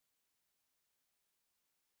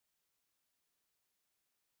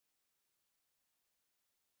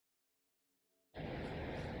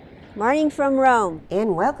Morning from Rome,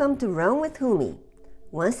 and welcome to Rome with Humi.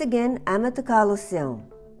 Once again, I'm at the Colosseum.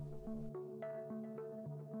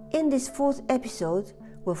 In this fourth episode,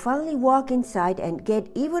 we'll finally walk inside and get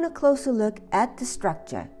even a closer look at the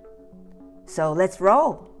structure. So let's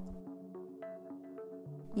roll!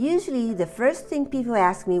 Usually, the first thing people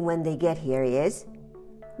ask me when they get here is,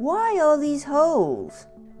 why all these holes?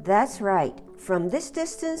 That's right, from this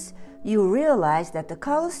distance, you realize that the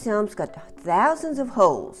Colosseum's got thousands of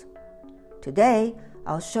holes. Today,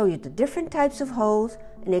 I'll show you the different types of holes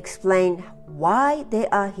and explain why they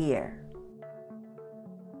are here.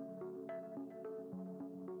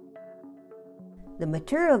 The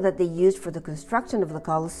material that they used for the construction of the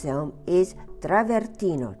Colosseum is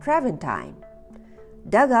travertine,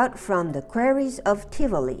 dug out from the quarries of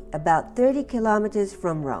Tivoli, about 30 kilometers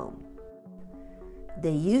from Rome. They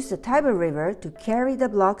used the Tiber River to carry the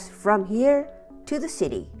blocks from here to the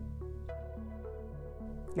city.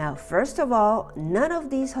 Now, first of all, none of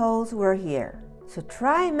these holes were here. So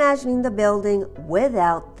try imagining the building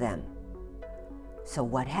without them. So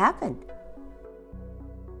what happened?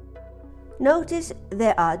 Notice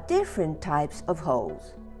there are different types of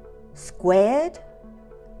holes: squared,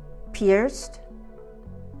 pierced,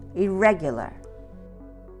 irregular.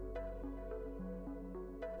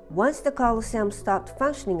 Once the Colosseum stopped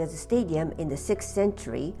functioning as a stadium in the 6th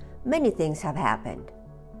century, many things have happened.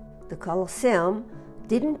 The Colosseum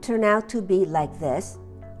didn't turn out to be like this,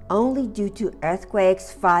 only due to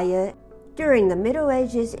earthquakes, fire. During the Middle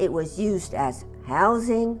Ages, it was used as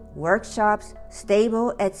housing, workshops,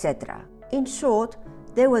 stable, etc. In short,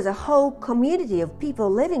 there was a whole community of people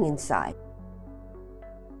living inside.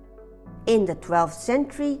 In the 12th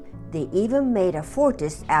century, they even made a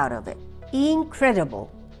fortress out of it.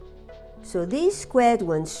 Incredible! So these squared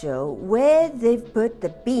ones show where they've put the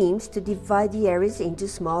beams to divide the areas into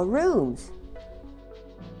small rooms.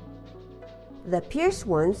 The pierced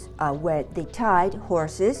ones are where they tied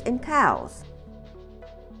horses and cows.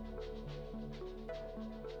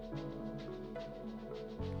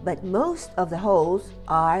 But most of the holes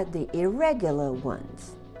are the irregular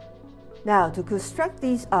ones. Now, to construct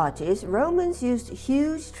these arches, Romans used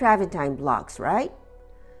huge travertine blocks, right?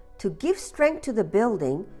 To give strength to the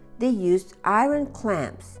building, they used iron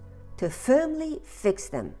clamps to firmly fix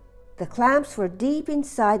them. The clamps were deep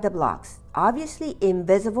inside the blocks, obviously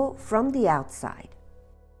invisible from the outside.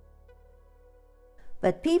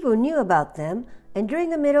 But people knew about them, and during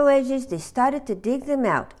the Middle Ages they started to dig them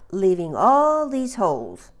out, leaving all these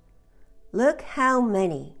holes. Look how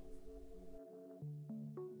many!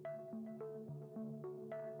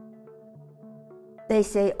 They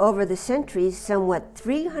say over the centuries, somewhat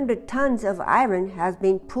 300 tons of iron has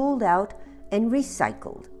been pulled out and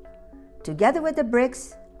recycled, together with the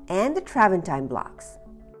bricks and the travertine blocks.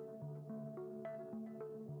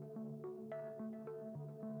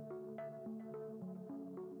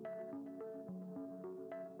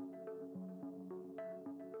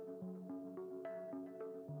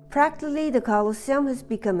 Practically, the Colosseum has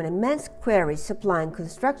become an immense quarry supplying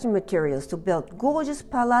construction materials to build gorgeous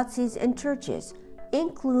palaces and churches,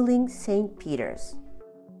 including St. Peter's.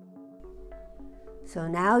 So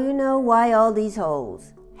now you know why all these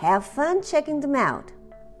holes. Have fun checking them out.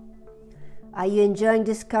 Are you enjoying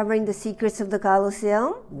discovering the secrets of the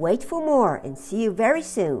Colosseum? Wait for more and see you very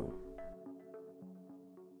soon.